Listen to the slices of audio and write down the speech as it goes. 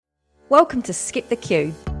Welcome to Skip the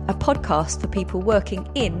Queue, a podcast for people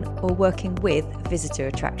working in or working with visitor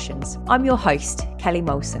attractions. I'm your host, Kelly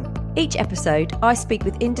Molson. Each episode, I speak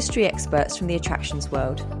with industry experts from the attractions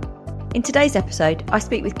world. In today's episode, I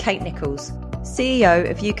speak with Kate Nichols,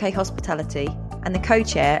 CEO of UK Hospitality and the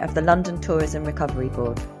co-chair of the London Tourism Recovery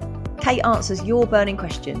Board. Kate answers your burning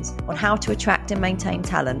questions on how to attract and maintain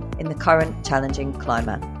talent in the current challenging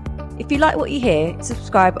climate. If you like what you hear,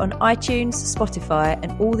 subscribe on iTunes, Spotify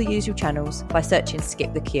and all the usual channels by searching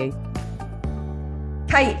Skip the Queue.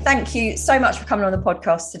 Kate, thank you so much for coming on the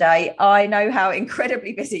podcast today. I know how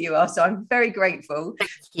incredibly busy you are, so I'm very grateful.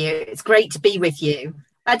 Thank you. It's great to be with you.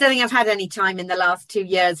 I don't think I've had any time in the last 2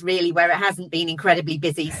 years really where it hasn't been incredibly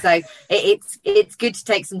busy. So it's good to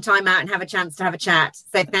take some time out and have a chance to have a chat.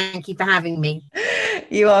 So thank you for having me.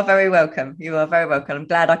 You are very welcome. You are very welcome. I'm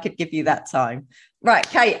glad I could give you that time. Right,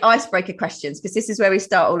 Kate, icebreaker questions, because this is where we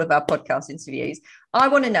start all of our podcast interviews. I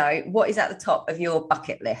want to know what is at the top of your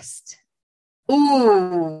bucket list.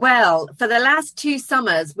 Oh, well, for the last 2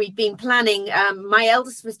 summers, we've been planning. My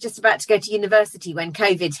eldest was just about to go to university when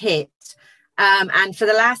COVID hit. And for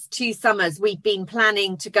the last 2 summers, we've been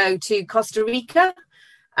planning to go to Costa Rica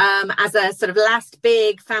as a sort of last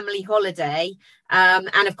big family holiday.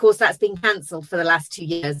 And of course, that's been cancelled for the last 2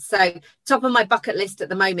 years. So top of my bucket list at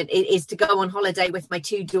the moment is to go on holiday with my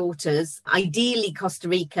 2 daughters, ideally Costa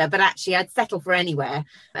Rica, but actually I'd settle for anywhere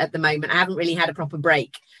at the moment. I haven't really had a proper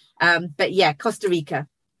break. But yeah, Costa Rica.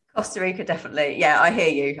 Costa Rica, definitely. Yeah, I hear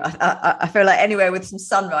you. I feel like anywhere with some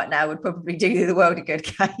sun right now would probably do the world a good,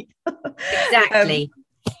 Kate. Exactly.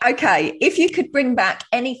 Okay, if you could bring back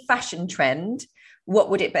any fashion trend, what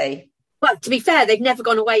would it be? Well, to be fair, they've never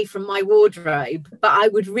gone away from my wardrobe, but I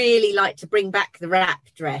would really like to bring back the wrap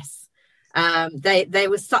dress. They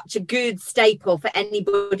were such a good staple for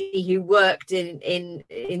anybody who worked in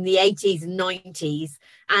the 80s and 90s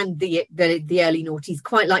and the early noughties.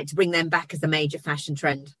 Quite like to bring them back as a major fashion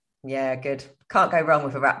trend. Yeah, good. Can't go wrong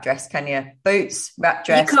with a wrap dress, can you? Boots, wrap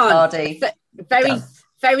dress, cardi.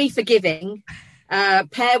 Very forgiving.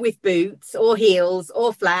 Pair with boots or heels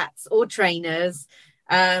or flats or trainers.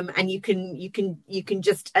 And you can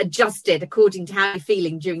just adjust it according to how you're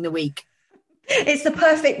feeling during the week. It's the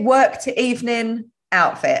perfect work to evening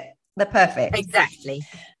outfit. The perfect. Exactly.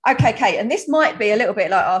 Okay, Kate, and this might be a little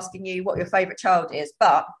bit like asking you what your favourite child is,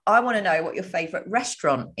 but I want to know what your favourite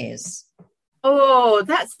restaurant is. Oh,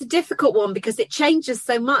 that's the difficult one because it changes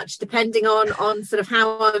so much depending on sort of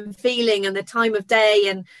how I'm feeling and the time of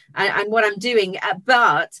day and what I'm doing.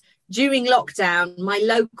 But during lockdown, my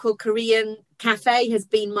local Korean cafe has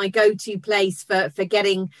been my go-to place for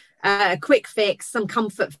getting a quick fix, some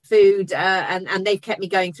comfort food, and they've kept me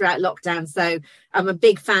going throughout lockdown. So I'm a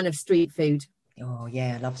big fan of street food. Oh,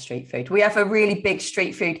 yeah, I love street food. We have a really big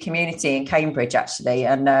street food community in Cambridge, actually.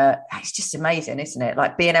 And it's just amazing, isn't it?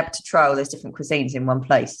 Like being able to try all those different cuisines in one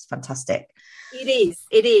place. It's fantastic.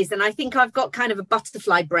 It is. And I think I've got kind of a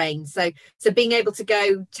butterfly brain. So being able to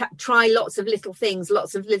go try lots of little things,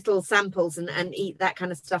 lots of little samples and eat that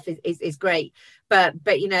kind of stuff is great.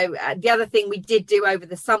 But you know, the other thing we did do over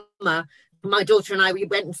the summer, my daughter and I, we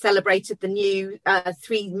went and celebrated the new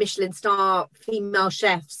 3 Michelin star female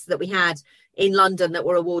chefs that we had in London that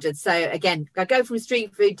were awarded. So again, I go from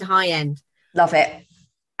street food to high end. Love it.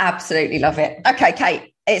 Absolutely love it. Okay,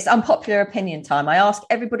 Kate, it's unpopular opinion time. I ask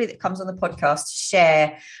everybody that comes on the podcast to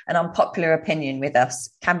share an unpopular opinion with us.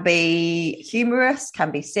 Can be humorous,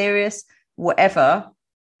 can be serious, whatever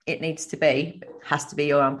it needs to be, has to be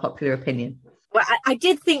your unpopular opinion. Well, I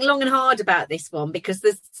did think long and hard about this one because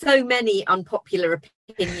there's so many unpopular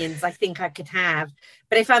opinions I think I could have.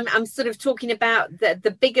 But if I'm sort of talking about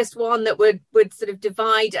the biggest one that would sort of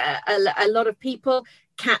divide a lot of people,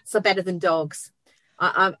 cats are better than dogs.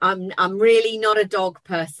 I'm really not a dog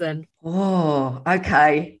person. Oh,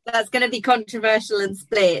 okay. That's going to be controversial and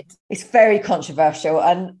split. It's very controversial.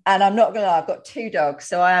 And I'm not going to lie, I've got 2 dogs,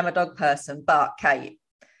 so I am a dog person. But, Kate,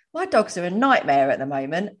 my dogs are a nightmare at the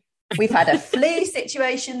moment. We've had a flea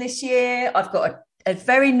situation this year. I've got a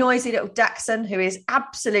very noisy little Dachshund who is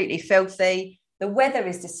absolutely filthy. The weather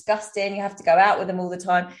is disgusting. You have to go out with them all the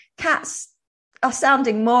time. Cats are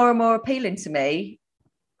sounding more and more appealing to me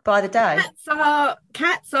by the day.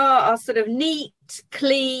 Cats are sort of neat,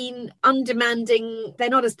 clean, undemanding. They're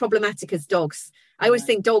not as problematic as dogs. I always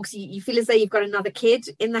think dogs, you feel as though you've got another kid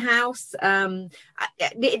in the house. I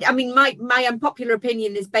mean, my unpopular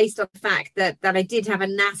opinion is based on the fact that I did have a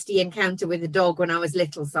nasty encounter with a dog when I was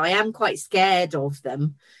little, so I am quite scared of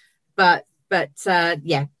them. But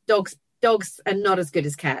yeah, dogs are not as good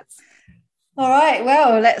as cats. All right,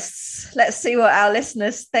 well, let's see what our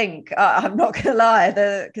listeners think. I'm not going to lie,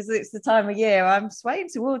 because it's the time of year. I'm swaying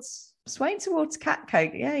towards swaying towards cat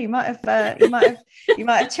coat. Yeah, you might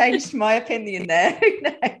have changed my opinion there. Who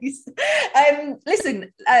knows?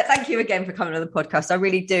 Listen, thank you again for coming on the podcast. I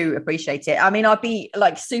really do appreciate it. I mean, I'd be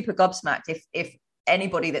like super gobsmacked if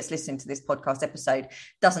anybody that's listening to this podcast episode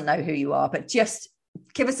doesn't know who you are, but just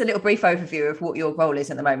give us a little brief overview of what your role is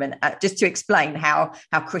at the moment, just to explain how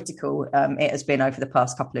critical it has been over the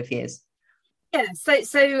past couple of years. Yeah,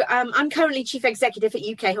 so I'm currently Chief Executive at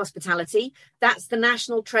UK Hospitality. That's the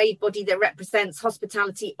national trade body that represents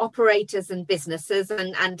hospitality operators and businesses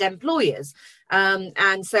and employers.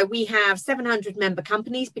 And so we have 700 member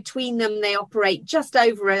companies. Between them, they operate just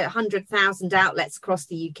over 100,000 outlets across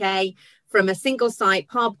the UK, from a single site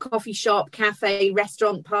pub, coffee shop, cafe,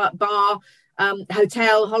 restaurant, bar,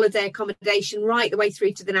 hotel, holiday accommodation, right the way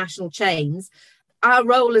through to the national chains. Our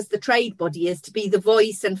role as the trade body is to be the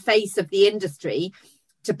voice and face of the industry,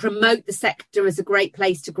 to promote the sector as a great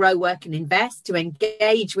place to grow, work and invest, to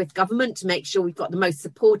engage with government to make sure we've got the most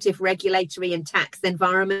supportive regulatory and tax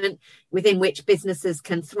environment within which businesses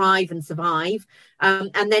can thrive and survive,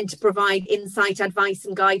 and then to provide insight, advice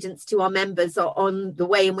and guidance to our members on the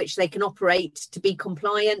way in which they can operate to be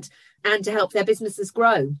compliant and to help their businesses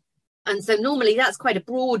grow. And so normally that's quite a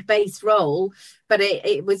broad-based role, but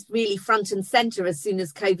it was really front and centre as soon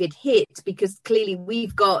as COVID hit, because clearly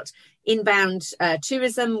we've got inbound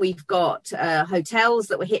tourism, we've got hotels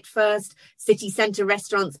that were hit first, city centre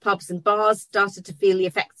restaurants, pubs and bars started to feel the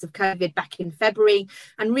effects of COVID back in February.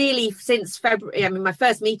 And really since February, I mean, my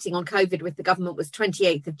first meeting on COVID with the government was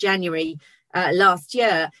 28th of January last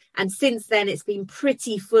year. And since then, it's been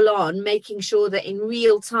pretty full on, making sure that in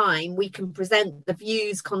real time we can present the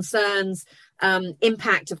views, concerns,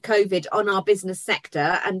 impact of COVID on our business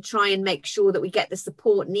sector, and try and make sure that we get the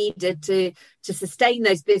support needed to sustain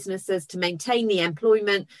those businesses, to maintain the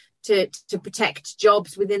employment, to protect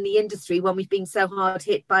jobs within the industry when we've been so hard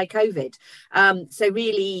hit by COVID. So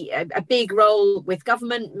really a big role with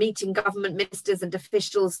government, meeting government ministers and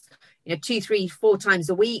officials, 2, 3, 4 times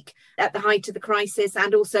a week at the height of the crisis,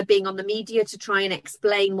 and also being on the media to try and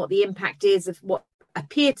explain what the impact is of what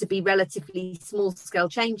appear to be relatively small scale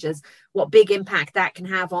changes, what big impact that can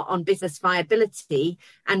have on business viability,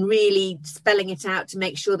 and really spelling it out to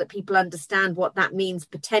make sure that people understand what that means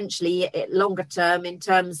potentially longer term in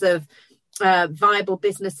terms of viable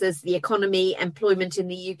businesses, the economy, employment in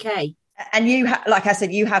the UK. And you, like I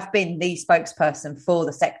said, you have been the spokesperson for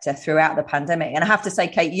the sector throughout the pandemic. And I have to say,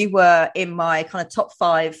 Kate, you were in my kind of top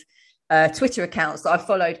 5 Twitter accounts that I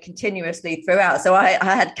followed continuously throughout. So I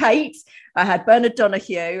had Kate, I had Bernard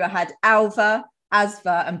Donahue, I had Alva,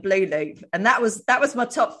 Asva and Blue Loop. And that was my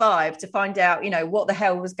top 5 to find out, what the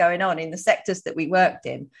hell was going on in the sectors that we worked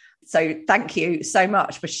in. So thank you so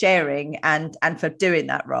much for sharing and for doing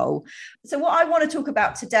that role. So what I want to talk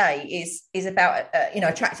about today is about,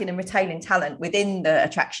 attracting and retaining talent within the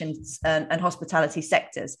attractions and hospitality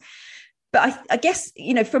sectors. But I guess,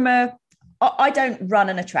 I don't run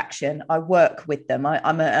an attraction. I work with them.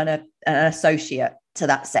 I'm an associate to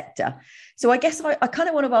that sector. So I guess I kind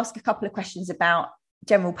of want to ask a couple of questions about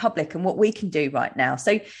general public and what we can do right now.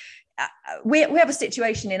 So we have a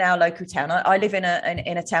situation in our local town. I live in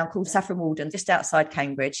a town called Saffron Walden, just outside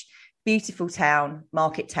Cambridge. Beautiful town,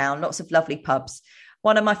 market town, lots of lovely pubs.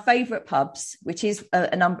 One of my favourite pubs, which is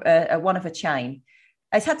one of a chain,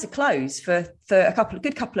 has had to close for a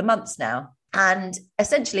good couple of months now. And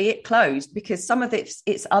essentially it closed because some of its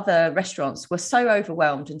other restaurants were so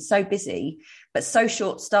overwhelmed and so busy, but so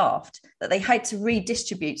short-staffed that they had to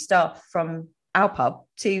redistribute staff from our pub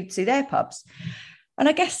to their pubs. And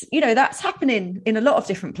I guess, that's happening in a lot of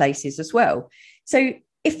different places as well. So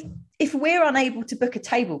if we're unable to book a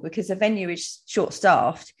table because the venue is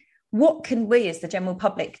short-staffed, what can we as the general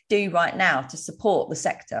public do right now to support the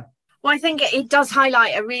sector? Well, I think it does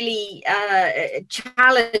highlight a really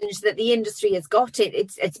challenge that the industry has got.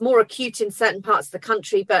 It's more acute in certain parts of the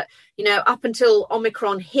country, but up until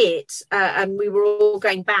Omicron hit and we were all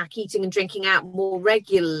going back eating and drinking out more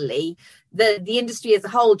regularly, the industry as a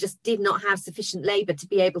whole just did not have sufficient labour to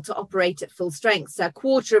be able to operate at full strength. So a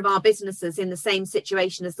quarter of our businesses in the same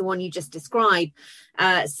situation as the one you just described,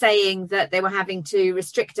 saying that they were having to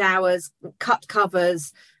restrict hours, cut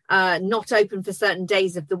covers, not open for certain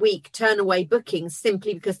days of the week, turn away bookings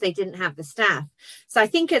simply because they didn't have the staff. So I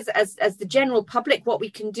think as the general public, what we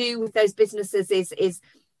can do with those businesses is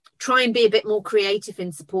try and be a bit more creative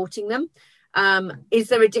in supporting them. Is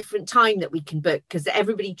there a different time that we can book? Because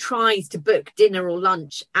everybody tries to book dinner or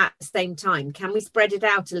lunch at the same time. Can we spread it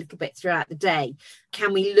out a little bit throughout the day?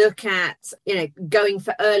 Can we look at, going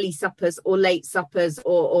for early suppers or late suppers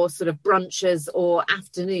or sort of brunches or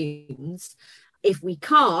afternoons? If we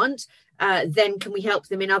can't, then can we help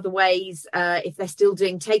them in other ways? If they're still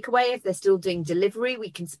doing takeaway, if they're still doing delivery,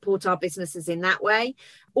 we can support our businesses in that way,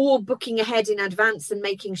 or booking ahead in advance and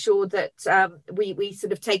making sure that we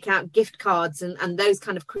sort of take out gift cards and those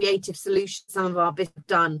kind of creative solutions some of our business have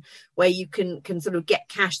done, where you can sort of get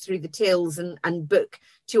cash through the tills and book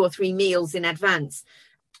 2 or 3 meals in advance.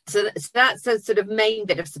 So that's a sort of main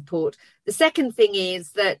bit of support. The second thing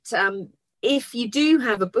is that if you do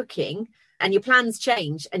have a booking and your plans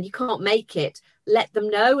change and you can't make it, let them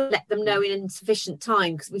know in sufficient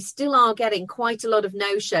time, because we still are getting quite a lot of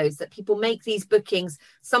no-shows, that people make these bookings,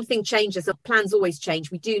 something changes, plans always change,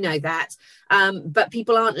 we do know that, but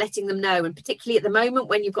people aren't letting them know. And particularly at the moment,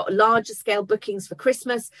 when you've got larger scale bookings for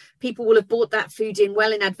Christmas, people will have bought that food in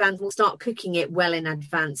well in advance, will start cooking it well in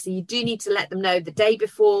advance. So you do need to let them know the day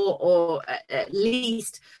before, or at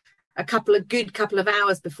least a couple of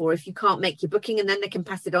hours before, if you can't make your booking, and then they can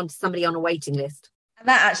pass it on to somebody on a waiting list. And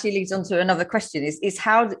that actually leads on to another question, is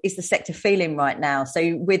how is the sector feeling right now?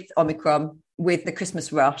 So with Omicron, with the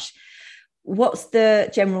Christmas rush, what's the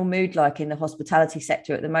general mood like in the hospitality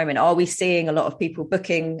sector at the moment? Are we seeing a lot of people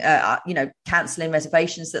booking, cancelling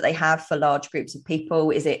reservations that they have for large groups of people?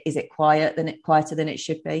 Is it quieter than it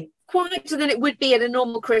should be? Quieter than it would be at a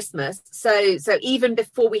normal Christmas. So even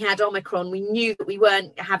before we had Omicron, we knew that we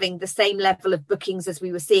weren't having the same level of bookings as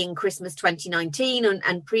we were seeing Christmas 2019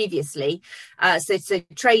 and previously. So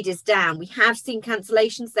trade is down. We have seen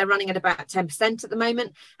cancellations. They're running at about 10% at the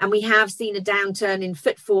moment. And we have seen a downturn in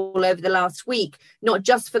footfall over the last week, not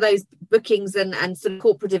just for those bookings and sort of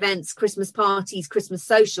corporate events, Christmas parties, Christmas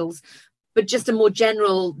socials, but just a more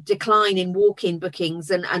general decline in walk-in bookings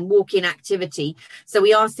and walk-in activity. So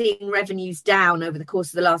we are seeing revenues down over the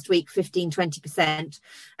course of the last week, 15-20%.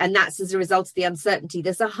 And that's as a result of the uncertainty.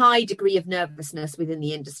 There's a high degree of nervousness within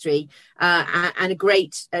the industry and a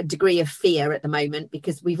great degree of fear at the moment,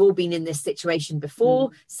 because we've all been in this situation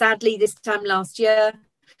before. Sadly, this time last year,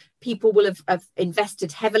 people will have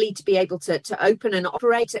invested heavily to be able to open and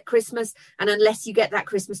operate at Christmas. And unless you get that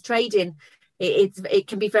Christmas trade in, it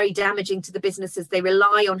can be very damaging to the businesses. They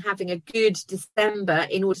rely on having a good December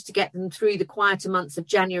in order to get them through the quieter months of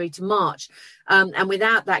January to March. And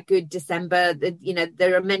without that good December,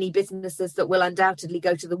 there are many businesses that will undoubtedly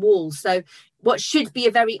go to the wall. So what should be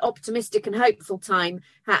a very optimistic and hopeful time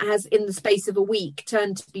has, in the space of a week,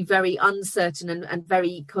 turned to be very uncertain and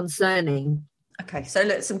very concerning. Okay, so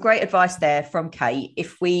look, some great advice there from Kate.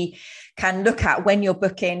 If we can look at when you're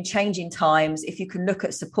booking, changing times, if you can look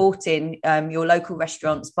at supporting your local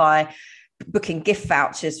restaurants by booking gift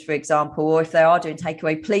vouchers, for example, or if they are doing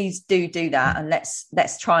takeaway, please do that, and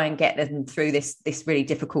let's try and get them through this really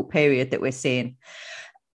difficult period that we're seeing.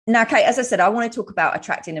 Now, Kate, as I said, I want to talk about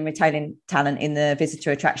attracting and retaining talent in the visitor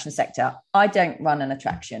attraction sector. I don't run an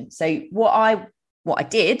attraction, so what I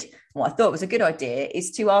thought was a good idea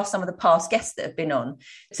is to ask some of the past guests that have been on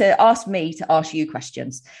to ask me to ask you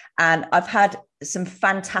questions. And I've had some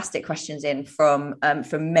fantastic questions in from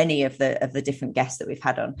many of the different guests that we've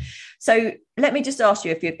had on. So let me just ask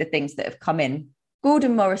you a few of the things that have come in.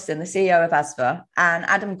 Gordon Morrison, the CEO of Asva, and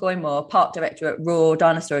Adam Goymore, Park Director at Raw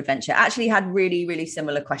Dinosaur Adventure, actually had really, really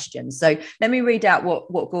similar questions. So let me read out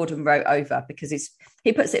what Gordon wrote over, because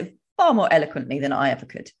he puts it far more eloquently than I ever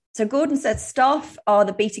could. So Gordon said, staff are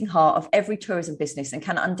the beating heart of every tourism business and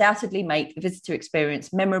can undoubtedly make the visitor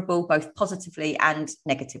experience memorable, both positively and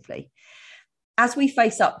negatively. As we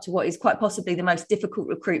face up to what is quite possibly the most difficult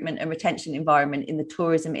recruitment and retention environment in the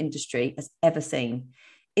tourism industry has ever seen,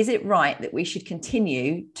 is it right that we should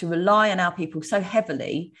continue to rely on our people so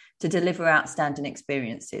heavily to deliver outstanding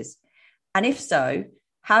experiences? And if so,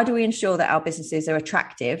 how do we ensure that our businesses are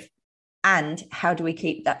attractive, and how do we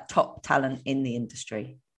keep that top talent in the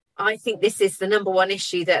industry? I think this is the number one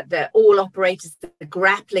issue that all operators are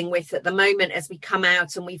grappling with at the moment, as we come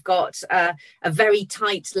out and we've got a very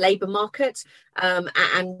tight labour market,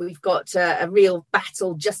 and we've got a real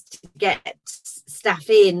battle just to get staff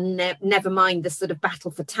in, never mind the sort of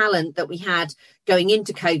battle for talent that we had going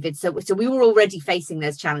into COVID. So we were already facing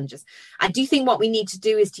those challenges. I do think what we need to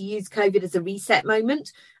do is to use COVID as a reset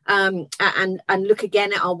moment, and look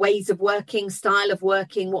again at our ways of working, style of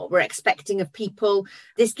working, what we're expecting of people.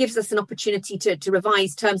 This gives us an opportunity to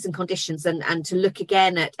revise terms and conditions and to look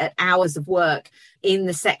again at hours of work in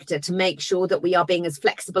the sector, to make sure that we are being as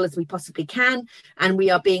flexible as we possibly can, and we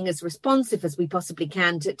are being as responsive as we possibly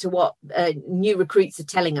can to what new recruits are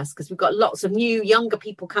telling us, because we've got lots of new younger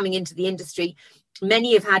people coming into the industry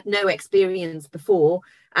Many have had no experience before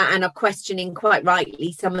and are questioning, quite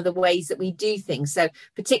rightly, some of the ways that we do things. So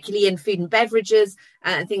particularly in food and beverages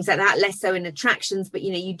and things like that, less so in attractions, but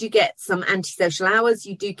you do get some antisocial hours,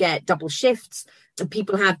 you do get double shifts, and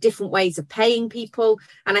people have different ways of paying people.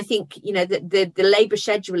 And I think the labour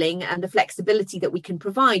scheduling and the flexibility that we can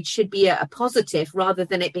provide should be a positive rather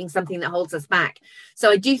than it being something that holds us back.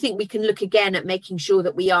 So I do think we can look again at making sure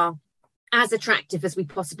that we are as attractive as we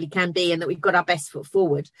possibly can be and that we've got our best foot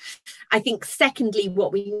forward. I think secondly,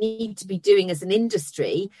 what we need to be doing as an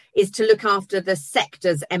industry is to look after the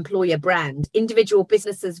sector's employer brand. Individual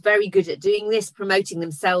businesses very good at doing this, promoting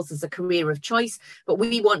themselves as a career of choice, but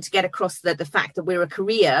we want to get across the fact that we're a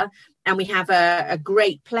career and we have a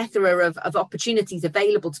great plethora of opportunities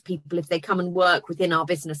available to people if they come and work within our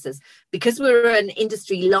businesses. Because we're an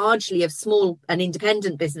industry largely of small and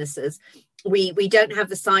independent businesses, we don't have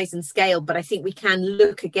the size and scale, but I think we can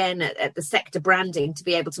look again at the sector branding to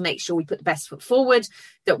be able to make sure we put the best foot forward,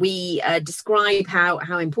 that we describe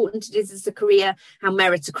how important it is as a career, how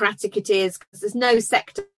meritocratic it is, because there's no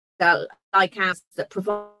sector like ours that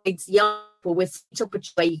provides young people with such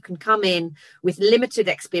opportunity where you can come in with limited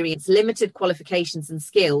experience, limited qualifications and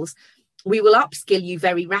skills. We will upskill you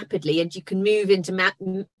very rapidly and you can move into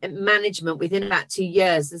management within about 2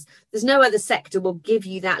 years. There's no other sector will give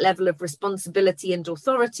you that level of responsibility and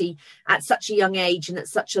authority at such a young age and at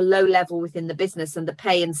such a low level within the business, and the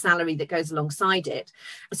pay and salary that goes alongside it.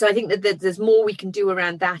 So I think that there's more we can do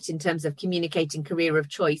around that in terms of communicating career of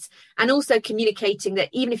choice, and also communicating that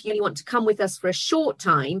even if you only want to come with us for a short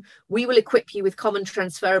time, we will equip you with common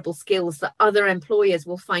transferable skills that other employers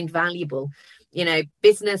will find valuable.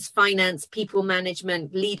 Business, finance, people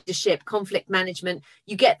management, leadership, conflict management.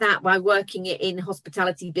 You get that by working in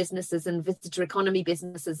hospitality businesses and visitor economy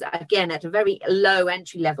businesses, again, at a very low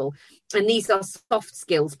entry level. And these are soft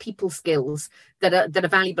skills, people skills that are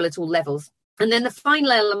valuable at all levels. And then the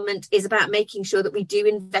final element is about making sure that we do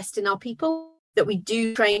invest in our people, that we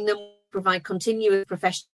do train them, provide continuous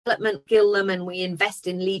professional development, skill them, and we invest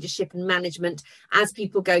in leadership and management as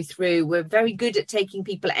people go through. We're very good at taking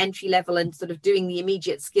people at entry level and sort of doing the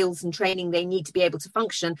immediate skills and training they need to be able to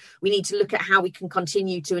function. We need to look at how we can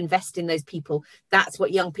continue to invest in those people. That's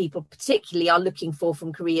what young people particularly are looking for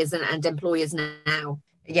from careers and employers now.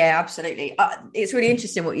 Yeah, absolutely. It's really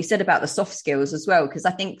interesting what you said about the soft skills as well, because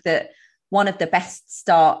I think that one of the best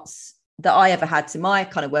starts that I ever had to my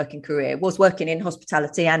kind of working career was working in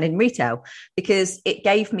hospitality and in retail, because it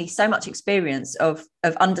gave me so much experience of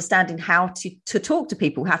understanding how to talk to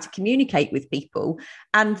people, how to communicate with people,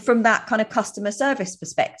 and from that kind of customer service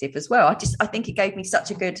perspective as well. I think it gave me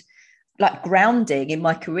such a good grounding in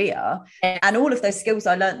my career, and all of those skills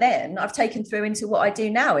I learned then I've taken through into what I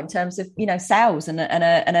do now in terms of sales and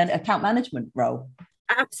an account management role.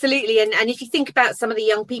 Absolutely. And if you think about some of the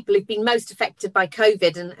young people who've been most affected by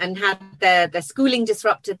COVID and had their schooling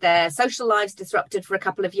disrupted, their social lives disrupted for a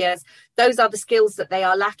couple of years, those are the skills that they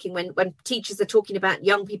are lacking. When teachers are talking about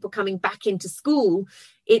young people coming back into school,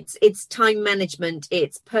 it's time management,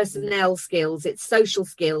 it's personnel skills, it's social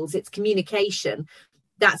skills, it's communication.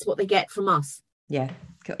 That's what they get from us. Yeah,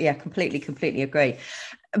 completely agree.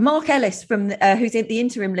 Mark Ellis, from who's the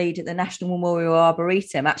interim lead at the National Memorial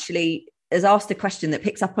Arboretum, actually has asked a question that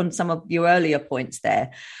picks up on some of your earlier points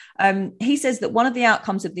there. He says that one of the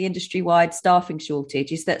outcomes of the industry-wide staffing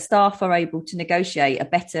shortage is that staff are able to negotiate a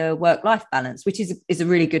better work-life balance, which is a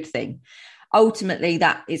really good thing. Ultimately,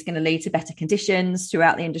 that is going to lead to better conditions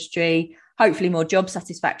throughout the industry, hopefully more job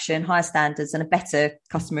satisfaction, higher standards, and a better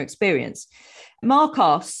customer experience. Mark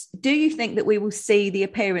asks, do you think that we will see the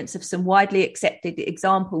appearance of some widely accepted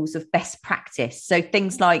examples of best practice? So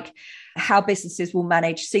things like how businesses will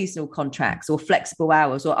manage seasonal contracts or flexible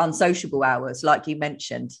hours or unsociable hours, like you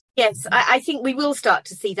mentioned. Yes, I think we will start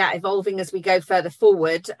to see that evolving as we go further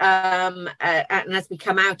forward and as we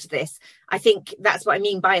come out of this. I think that's what I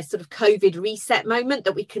mean by a sort of COVID reset moment,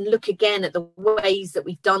 that we can look again at the ways that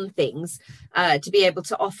we've done things to be able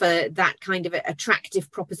to offer that kind of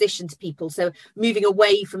attractive proposition to people. So moving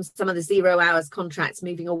away from some of the 0 hours contracts,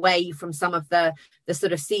 moving away from some of the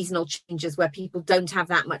sort of seasonal changes where people don't have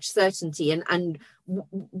that much certainty, and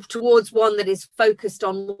towards one that is focused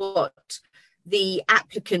on what the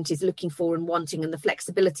applicant is looking for and wanting, and the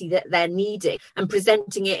flexibility that they're needing, and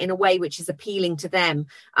presenting it in a way which is appealing to them.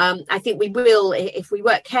 I think we will, if we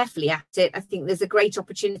work carefully at it, I think there's a great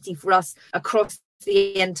opportunity for us across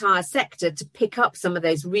the entire sector to pick up some of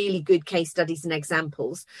those really good case studies and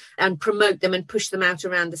examples and promote them and push them out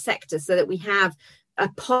around the sector so that we have a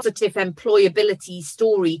positive employability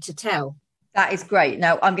story to tell. That is great.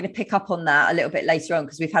 Now I'm going to pick up on that a little bit later on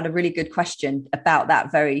because we've had a really good question about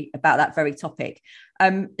that very topic.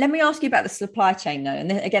 Let me ask you about the supply chain though.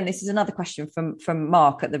 And again, this is another question from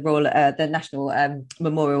Mark at the National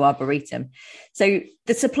Memorial Arboretum. So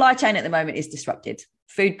the supply chain at the moment is disrupted.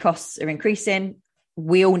 Food costs are increasing.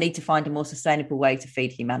 We all need to find a more sustainable way to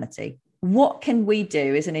feed humanity. What can we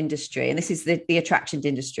do as an industry, and this is the attractions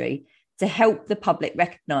industry, to help the public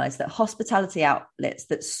recognise that hospitality outlets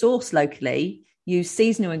that source locally, use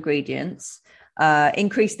seasonal ingredients,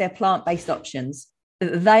 increase their plant-based options,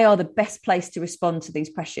 they are the best place to respond to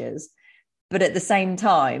these pressures. But at the same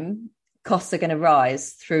time, costs are going to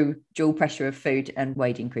rise through dual pressure of food and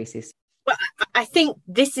wage increases. Well, I think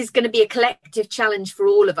this is going to be a collective challenge for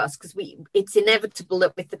all of us because it's inevitable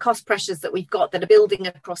that with the cost pressures that we've got that are building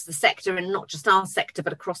across the sector, and not just our sector,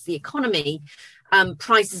 but across the economy,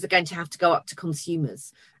 prices are going to have to go up to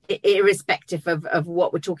consumers, irrespective of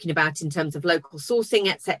what we're talking about in terms of local sourcing,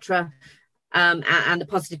 etc., and the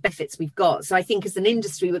positive benefits we've got. So I think as an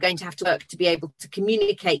industry, we're going to have to work to be able to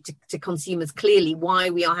communicate to consumers clearly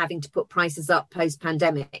why we are having to put prices up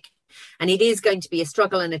post-pandemic. And it is going to be a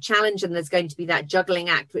struggle and a challenge, and there's going to be that juggling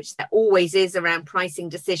act, which there always is around pricing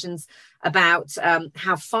decisions about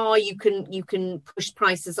how far you can push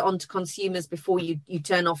prices onto consumers before you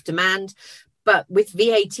turn off demand. But with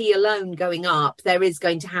VAT alone going up, there is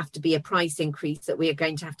going to have to be a price increase that we are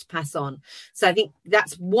going to have to pass on. So I think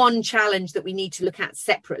that's one challenge that we need to look at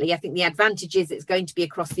separately. I think the advantage is it's going to be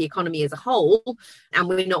across the economy as a whole, and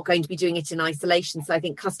we're not going to be doing it in isolation. So I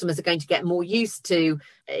think customers are going to get more used to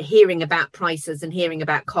hearing about prices and hearing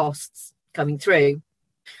about costs coming through.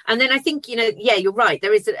 And then I think, you're right.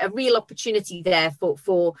 There is a real opportunity there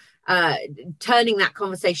for turning that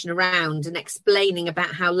conversation around and explaining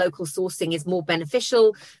about how local sourcing is more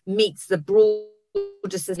beneficial, meets the broader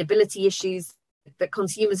sustainability issues that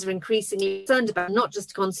consumers are increasingly concerned about, not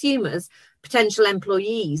just consumers, potential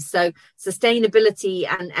employees. So sustainability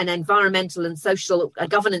and environmental and social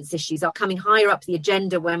governance issues are coming higher up the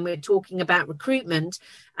agenda when we're talking about recruitment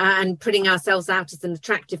and putting ourselves out as an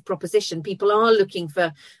attractive proposition. People are looking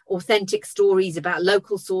for authentic stories about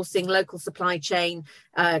local sourcing, local supply chain,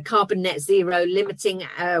 carbon net zero, limiting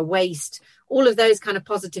waste, all of those kind of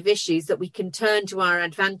positive issues that we can turn to our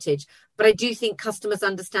advantage. But I do think customers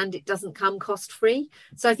understand it doesn't come cost free.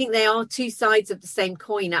 So I think they are two sides of the same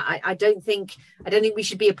coin. I don't think we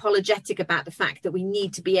should be apologetic about the fact that we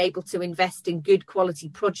need to be able to invest in good quality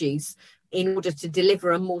produce in order to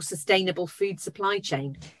deliver a more sustainable food supply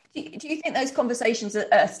chain. Do you think those conversations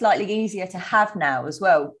are slightly easier to have now as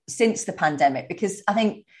well since the pandemic? Because I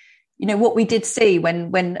think, what we did see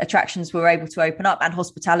when attractions were able to open up and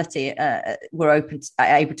hospitality were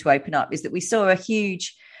able to open up is that we saw a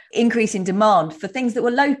huge increase in demand for things that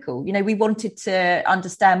were local. We wanted to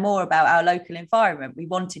understand more about our local environment. We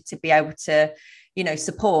wanted to be able to,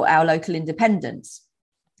 support our local independence.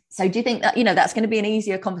 So do you think that, that's going to be an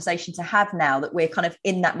easier conversation to have now that we're kind of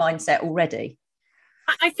in that mindset already?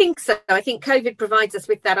 I think so. I think COVID provides us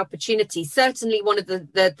with that opportunity. Certainly one of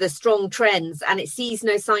the strong trends, and it sees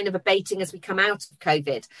no sign of abating as we come out of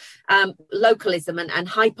COVID. Localism and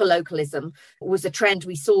hyper-localism was a trend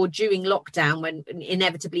we saw during lockdown when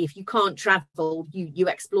inevitably, if you can't travel, you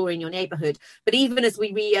explore in your neighbourhood. But even as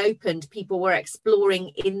we reopened, people were exploring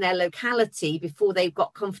in their locality before they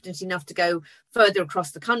got confident enough to go further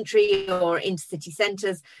across the country or into city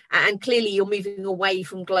centres. And clearly you're moving away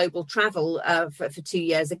from global travel for 2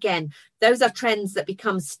 years. Again, those are trends that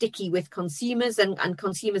become sticky with consumers, and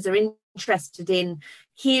consumers are interested in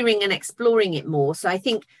hearing and exploring it more. So I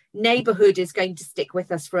think neighbourhood is going to stick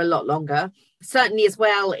with us for a lot longer. Certainly as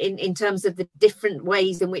well in terms of the different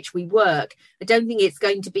ways in which we work. I don't think it's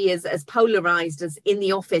going to be as polarised as in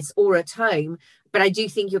the office or at home. But I do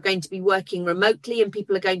think you're going to be working remotely, and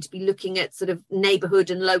people are going to be looking at sort of neighbourhood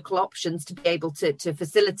and local options to be able to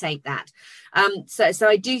facilitate that. So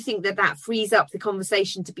I do think that frees up the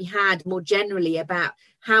conversation to be had more generally about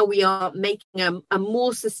how we are making a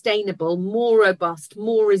more sustainable, more robust,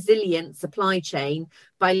 more resilient supply chain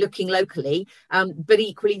by looking locally. But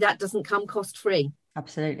equally, that doesn't come cost free.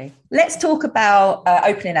 Absolutely. Let's talk about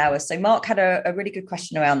opening hours. So Mark had a really good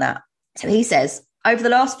question around that. So he says, over the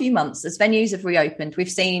last few months, as venues have reopened, we've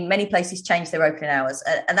seen many places change their opening hours,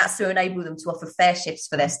 and that's to enable them to offer fair shifts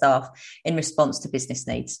for their staff in response to business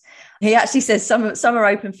needs. He actually says some are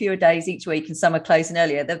open fewer days each week and some are closing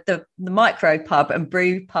earlier. The micro pub and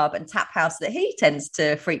brew pub and tap house that he tends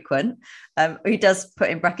to frequent, he does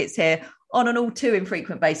put in brackets here, on an all too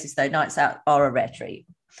infrequent basis, though, nights out are a rare treat.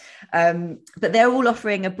 But they're all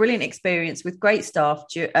offering a brilliant experience with great staff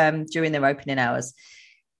during their opening hours.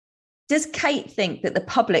 Does Kate think that the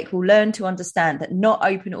public will learn to understand that not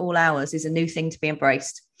open at all hours is a new thing to be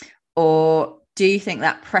embraced? Or do you think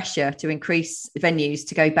that pressure to increase venues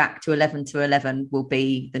to go back to 11 to 11 will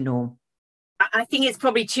be the norm? I think it's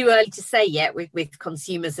probably too early to say yet with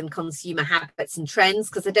consumers and consumer habits and trends,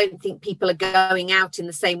 because I don't think people are going out in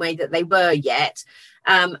the same way that they were yet.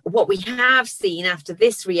 What we have seen after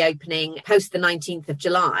this reopening post the 19th of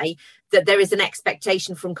July, that there is an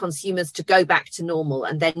expectation from consumers to go back to normal,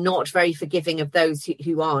 and they're not very forgiving of those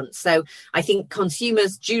who aren't. So I think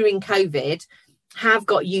consumers during COVID have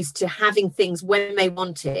got used to having things when they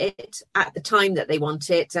want it, at the time that they want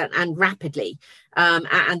it, and rapidly.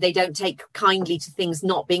 And they don't take kindly to things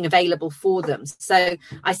not being available for them. So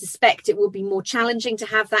I suspect it will be more challenging to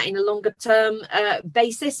have that in a longer term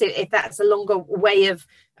basis, if that's a longer way of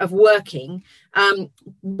working.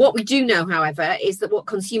 What we do know, however, is that what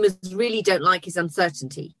consumers really don't like is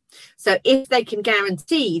uncertainty. So if they can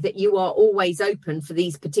guarantee that you are always open for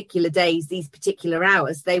these particular days, these particular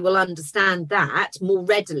hours, they will understand that more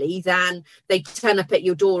readily than they turn up at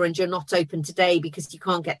your door and you're not open today because you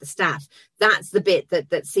can't get the staff. That's the bit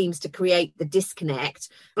that seems to create the disconnect.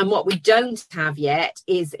 And what we don't have yet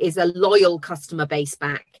is a loyal customer base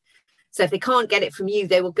back. So if they can't get it from you,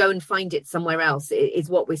 they will go and find it somewhere else, is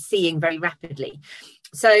what we're seeing very rapidly.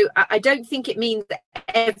 So I don't think it means that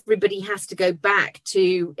everybody has to go back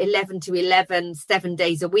to 11 to 11, 7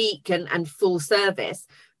 days a week and full service.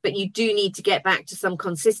 But you do need to get back to some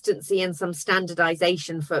consistency and some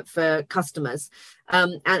standardization for customers.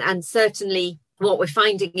 And certainly what we're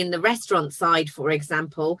finding in the restaurant side, for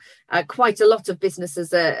example, quite a lot of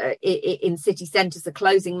businesses in city centres are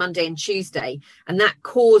closing Monday and Tuesday, and that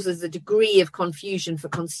causes a degree of confusion for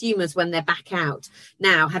consumers when they're back out.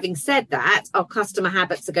 Now, having said that, our customer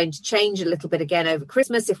habits are going to change a little bit again over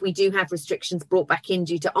Christmas if we do have restrictions brought back in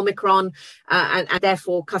due to Omicron, and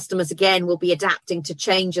therefore customers again will be adapting to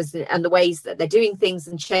changes and the ways that they're doing things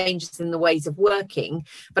and changes in the ways of working.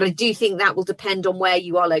 But I do think that will depend on where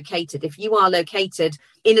you are located. If you are located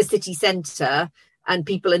in a city centre and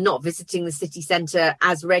people are not visiting the city centre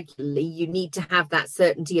as regularly, you need to have that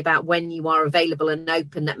certainty about when you are available and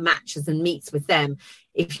open that matches and meets with them.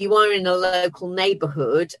 If you are in a local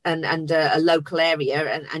neighbourhood and a local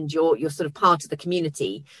area and you're sort of part of the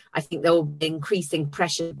community, I think there will be increasing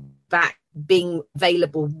pressure back being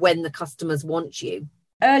available when the customers want you.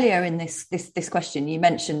 Earlier in this question, you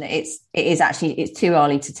mentioned that it's too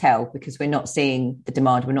early to tell because we're not seeing the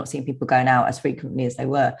demand. We're not seeing people going out as frequently as they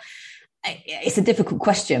were. It's a difficult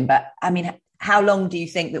question, but I mean, how long do you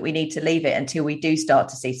think that we need to leave it until we do start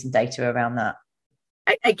to see some data around that?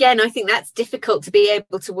 Again, I think that's difficult to be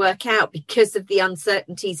able to work out because of the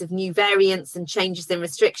uncertainties of new variants and changes in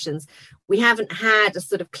restrictions. We haven't had a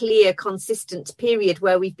sort of clear, consistent period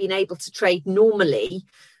where we've been able to trade normally.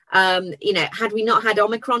 Had we not had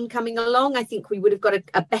Omicron coming along, I think we would have got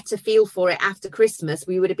a better feel for it after Christmas.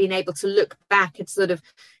 We would have been able to look back at sort of,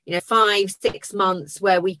 5-6 months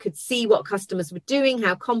where we could see what customers were doing,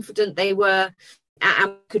 how confident they were,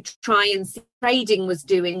 and could try and see what trading was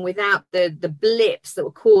doing without the blips that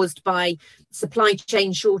were caused by supply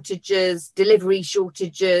chain shortages, delivery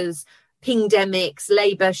shortages, pingdemics,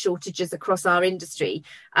 labour shortages across our industry.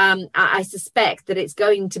 I suspect that it's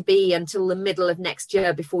going to be until the middle of next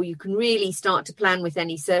year before you can really start to plan with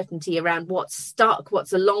any certainty around what's stuck,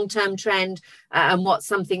 what's a long-term trend, and what's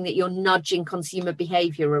something that you're nudging consumer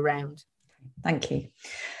behaviour around. Thank you.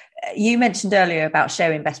 You mentioned earlier about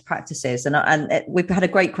sharing best practices, and we've had a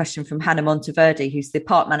great question from Hannah Monteverdi, who's the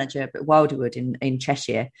park manager at Wilderwood in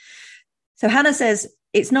Cheshire. So Hannah says,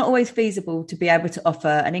 it's not always feasible to be able to offer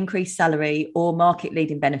an increased salary or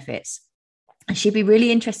market-leading benefits. And she'd be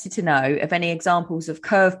really interested to know of any examples of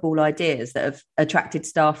curveball ideas that have attracted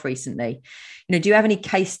staff recently. Do you have any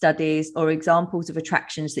case studies or examples of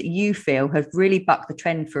attractions that you feel have really bucked the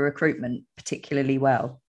trend for recruitment particularly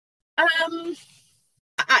well?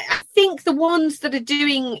 I think the ones that are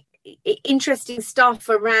doing interesting stuff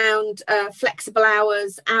around flexible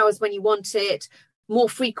hours when you want it, more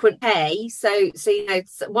frequent pay. So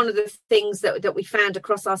one of the things that we found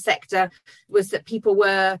across our sector was that people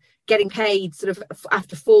were getting paid sort of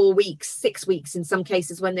after 4 weeks, 6 weeks in some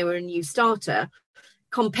cases when they were a new starter,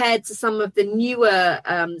 compared to some of the newer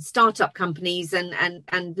startup companies and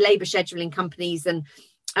labour scheduling companies and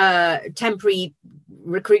temporary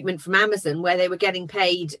recruitment from Amazon, where they were getting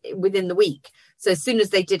paid within the week. So as soon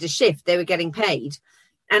as they did a shift, they were getting paid.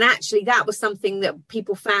 And actually, that was something that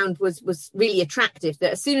people found was really attractive,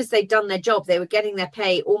 that as soon as they'd done their job, they were getting their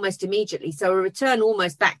pay almost immediately. So a return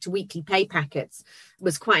almost back to weekly pay packets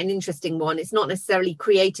was quite an interesting one. It's not necessarily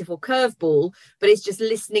creative or curveball, but it's just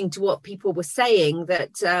listening to what people were saying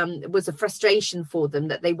that was a frustration for them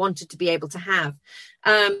that they wanted to be able to have.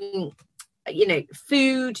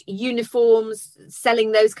 Food, uniforms,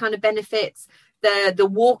 selling those kind of benefits. The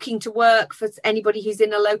walking to work for anybody who's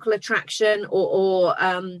in a local attraction, or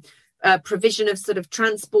provision of sort of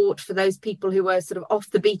transport for those people who are sort of off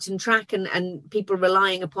the beaten track and people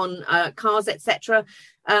relying upon cars, etc.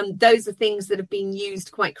 Those are things that have been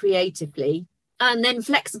used quite creatively. And then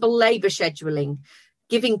flexible labour scheduling,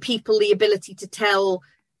 giving people the ability to tell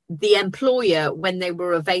the employer when they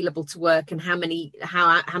were available to work and how many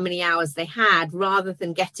hours they had, rather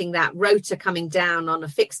than getting that rota coming down on a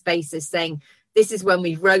fixed basis saying, this is when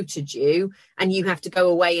we've rotated you and you have to go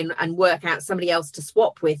away and work out somebody else to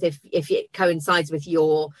swap with if it coincides with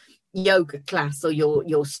your yoga class or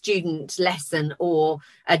your student lesson or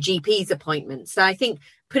a GP's appointment. So I think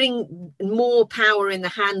putting more power in the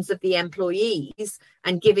hands of the employees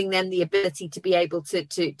and giving them the ability to be able to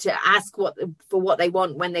ask for what they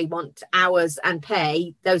want when they want hours and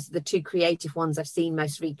pay, those are the two creative ones I've seen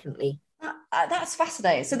most recently. That's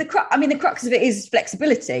fascinating. So the crux of it is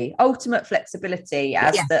flexibility, ultimate flexibility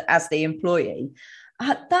as the employee.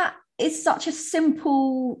 That is such a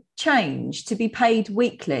simple change, to be paid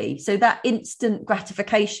weekly. So that instant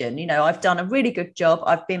gratification, I've done a really good job,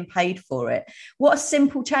 I've been paid for it. What a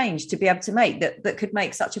simple change to be able to make that could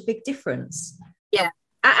make such a big difference. Yeah.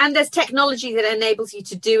 And there's technology that enables you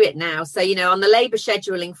to do it now. So, on the labour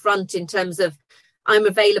scheduling front, in terms of I'm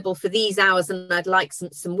available for these hours and I'd like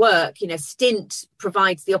some work, Stint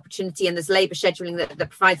provides the opportunity, and there's labour scheduling that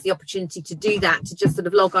provides the opportunity to do that, to just sort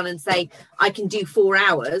of log on and say, I can do 4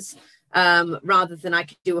 hours rather than I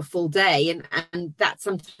could do a full day. And that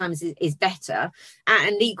sometimes is better.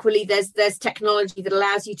 And equally, there's technology that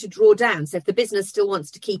allows you to draw down. So if the business still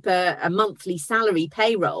wants to keep a monthly salary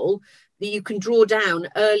payroll, that you can draw down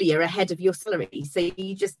earlier ahead of your salary. So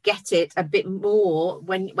you just get it a bit more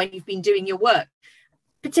when you've been doing your work.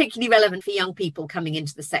 Particularly relevant for young people coming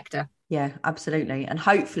into the sector. Yeah, absolutely. And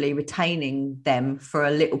hopefully retaining them for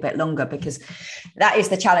a little bit longer, because that is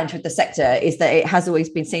the challenge with the sector, is that it has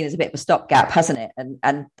always been seen as a bit of a stopgap, hasn't it?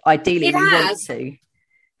 And ideally we want to.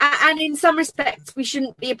 And in some respects, we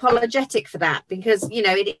shouldn't be apologetic for that, because,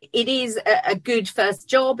 it is a good first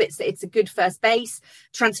job. It's a good first base,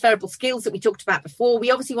 transferable skills that we talked about before. We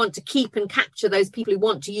obviously want to keep and capture those people who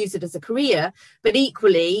want to use it as a career. But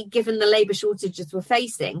equally, given the labour shortages we're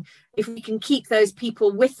facing, if we can keep those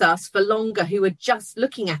people with us for longer who are just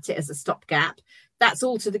looking at it as a stopgap, that's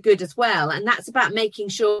all to the good as well. And that's about making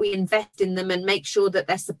sure we invest in them and make sure that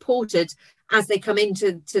they're supported as they come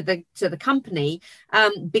into the company,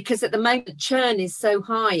 because at the moment churn is so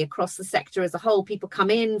high across the sector as a whole. People come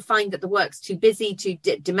in, find that the work's too busy, too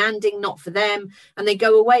demanding, not for them, and they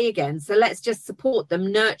go away again. So let's just support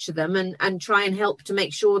them, nurture them, and try and help to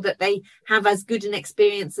make sure that they have as good an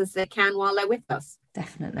experience as they can while they're with us.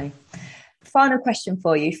 Definitely. Final question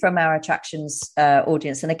for you from our attractions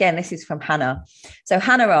audience. And again, this is from Hannah. So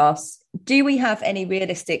Hannah asks, do we have any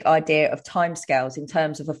realistic idea of timescales in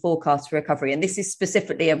terms of a forecast for recovery? And this is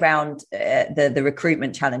specifically around the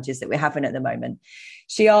recruitment challenges that we're having at the moment.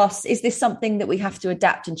 She asks, is this something that we have to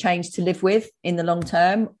adapt and change to live with in the long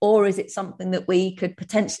term? Or is it something that we could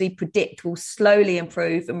potentially predict will slowly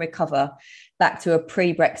improve and recover back to a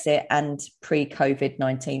pre-Brexit and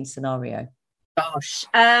pre-COVID-19 scenario? Gosh,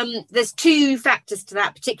 there's two factors to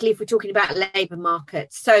that, particularly if we're talking about labour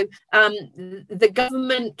markets. So the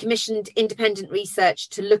government commissioned independent research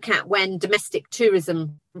to look at when domestic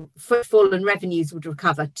tourism footfall and revenues would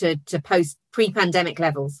recover to post pre-pandemic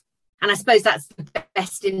levels. And I suppose that's the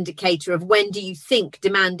best indicator of when do you think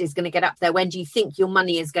demand is going to get up there? When do you think your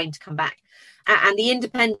money is going to come back? And the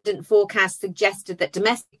independent forecast suggested that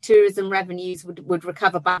domestic tourism revenues would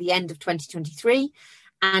recover by the end of 2023,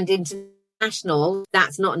 and international,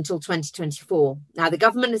 that's not until 2024. Now, the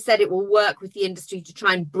government has said it will work with the industry to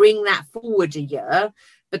try and bring that forward a year,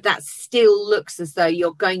 but that still looks as though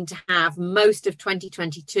you're going to have most of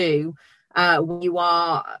 2022 you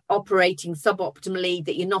are operating suboptimally,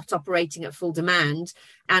 that you're not operating at full demand.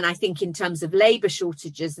 And I think in terms of labour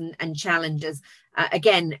shortages and challenges,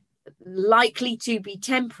 again, likely to be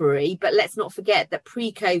temporary, but let's not forget that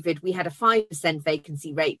pre-COVID we had a 5%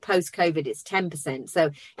 vacancy rate. Post-COVID it's 10%,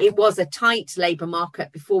 so it was a tight labour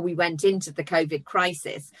market before we went into the COVID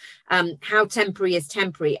crisis. How temporary is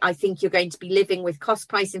temporary? I think you're going to be living with cost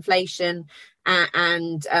price inflation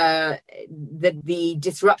and the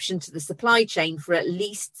disruption to the supply chain for at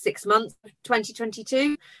least 6 months,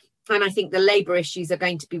 2022. And I think the labour issues are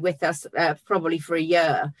going to be with us probably for a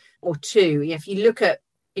year or two. If you look at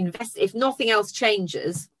if nothing else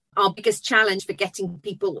changes, our biggest challenge for getting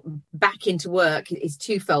people back into work is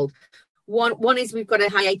twofold. One is we've got a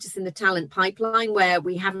hiatus in the talent pipeline where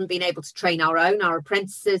we haven't been able to train our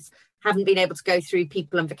apprentices, haven't been able to go through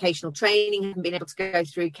people and vocational training, haven't been able to go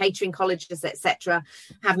through catering colleges, etc.,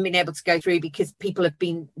 haven't been able to go through because people have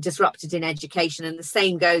been disrupted in education. And the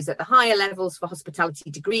same goes at the higher levels for hospitality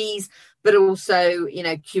degrees, but also,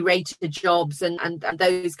 curator jobs and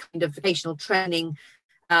those kind of vocational training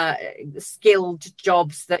skilled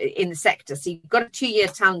jobs that in the sector. So you've got a 2-year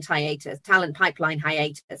talent pipeline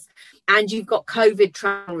hiatus, and you've got COVID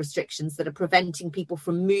travel restrictions that are preventing people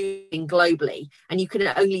from moving globally. And you can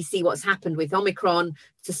only see what's happened with Omicron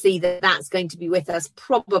to see that that's going to be with us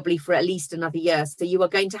probably for at least another year. So you are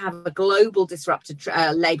going to have a global disrupted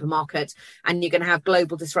labour market, and you're going to have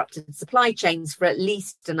global disrupted supply chains for at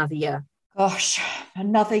least another year. Gosh,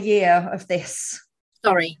 another year of this.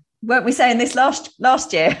 Sorry. Weren't we saying this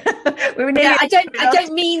last year? We were I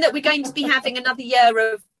don't mean that we're going to be having another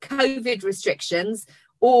year of COVID restrictions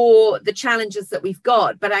or the challenges that we've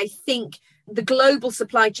got, but I think the global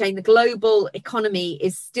supply chain, the global economy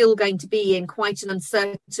is still going to be in quite an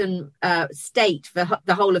uncertain state for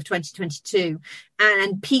the whole of 2022.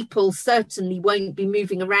 And people certainly won't be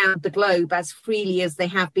moving around the globe as freely as they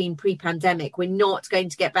have been pre-pandemic. We're not going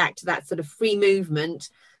to get back to that sort of free movement.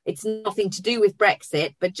 It's nothing to do with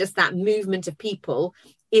Brexit, but just that movement of people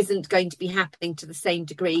isn't going to be happening to the same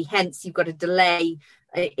degree. Hence, you've got a delay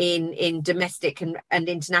in domestic and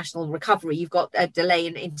international recovery. You've got a delay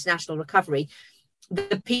in international recovery.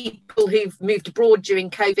 The people who've moved abroad during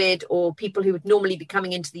COVID, or people who would normally be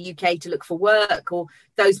coming into the UK to look for work, or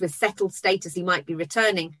those with settled status who might be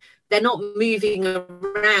returning, they're not moving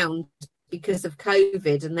around because of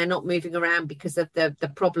COVID, and they're not moving around because of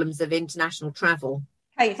the problems of international travel.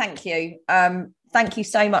 Hey, thank you. Thank you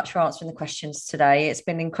so much for answering the questions today. It's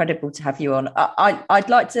been incredible to have you on. I'd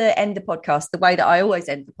like to end the podcast the way that I always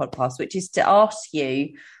end the podcast, which is to ask you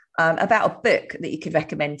about a book that you could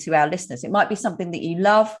recommend to our listeners. It might be something that you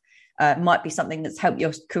love. It might be something that's helped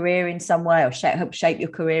your career in some way, or help shape your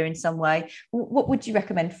career in some way. What would you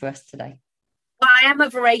recommend for us today? Well, I am a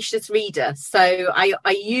voracious reader, so I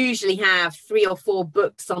usually have 3 or 4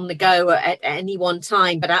 books on the go at any one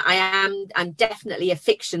time, but I'm definitely a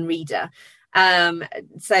fiction reader.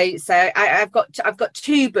 So I've got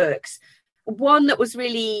 2 books. One that was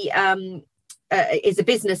really is a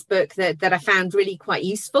business book that I found really quite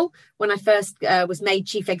useful when I first was made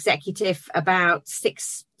chief executive about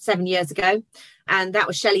 6-7 years ago, and that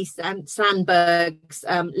was Shelley Sandberg's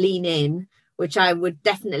Lean In, which I would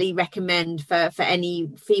definitely recommend for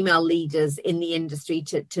any female leaders in the industry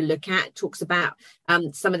to look at. It talks about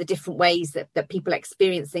some of the different ways that people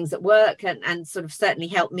experience things at work, and sort of certainly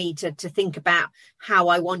helped me to think about how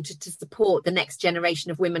I wanted to support the next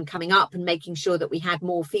generation of women coming up and making sure that we had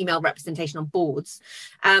more female representation on boards.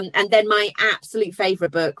 And then my absolute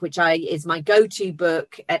favourite book, which is my go-to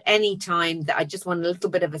book at any time that I just want a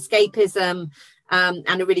little bit of escapism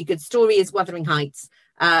and a really good story, is Wuthering Heights.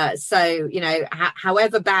 So,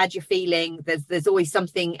 however bad you're feeling, there's always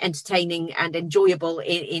something entertaining and enjoyable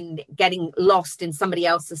in getting lost in somebody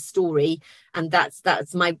else's story. And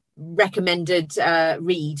that's my recommended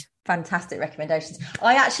read. Fantastic recommendations.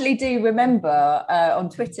 I actually do remember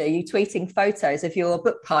on Twitter you tweeting photos of your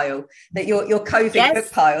book pile, that your COVID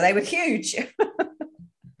book pile. They were huge.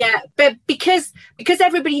 Yeah, but because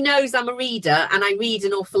everybody knows I'm a reader and I read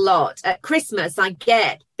an awful lot, at Christmas I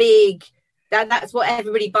get big... That's what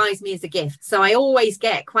everybody buys me as a gift. So I always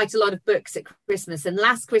get quite a lot of books at Christmas. And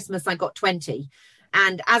last Christmas, I got 20.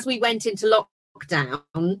 And as we went into lockdown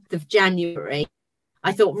of January,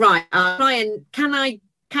 I thought, right, I'll try and can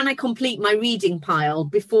I complete my reading pile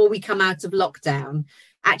before we come out of lockdown?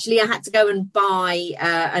 Actually, I had to go and buy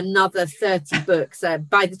another 30 books.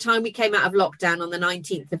 By the time we came out of lockdown on the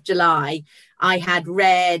 19th of July, I had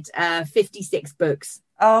read 56 books.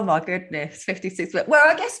 Oh my goodness, 56 books. Well,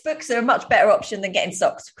 I guess books are a much better option than getting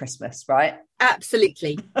socks for Christmas, right?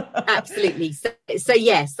 Absolutely. Absolutely. So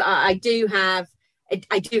yes, I do have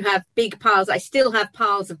big piles. I still have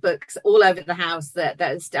piles of books all over the house that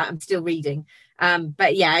I'm still reading.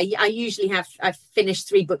 But yeah, I usually I've finished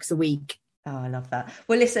 3 books a week. Oh, I love that.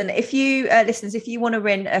 Well, listen, if you listeners, if you want to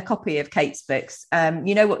win a copy of Kate's books,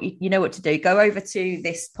 you know what to do. Go over to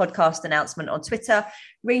this podcast announcement on Twitter,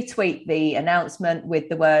 retweet the announcement with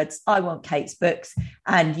the words "I want Kate's books,"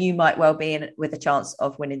 and you might well be in with a chance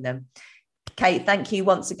of winning them. Kate, thank you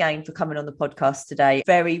once again for coming on the podcast today.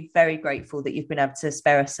 Very, very grateful that you've been able to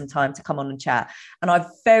spare us some time to come on and chat. And I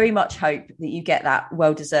very much hope that you get that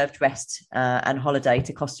well-deserved rest and holiday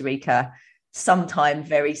to Costa Rica sometime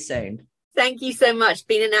very soon. Thank you so much.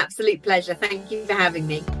 Been an absolute pleasure. Thank you for having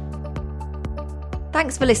me.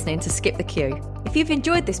 Thanks for listening to Skip the Queue. If you've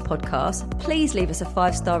enjoyed this podcast, please leave us a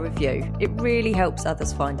 5-star review. It really helps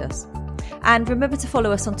others find us. And remember to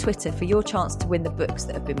follow us on Twitter for your chance to win the books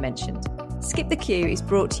that have been mentioned. Skip the Queue is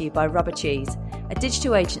brought to you by Rubber Cheese, a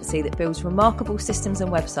digital agency that builds remarkable systems and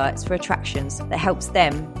websites for attractions that helps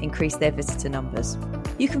them increase their visitor numbers.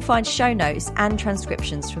 You can find show notes and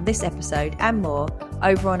transcriptions from this episode and more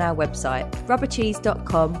over on our website,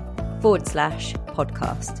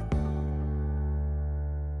 rubbercheese.com/podcast.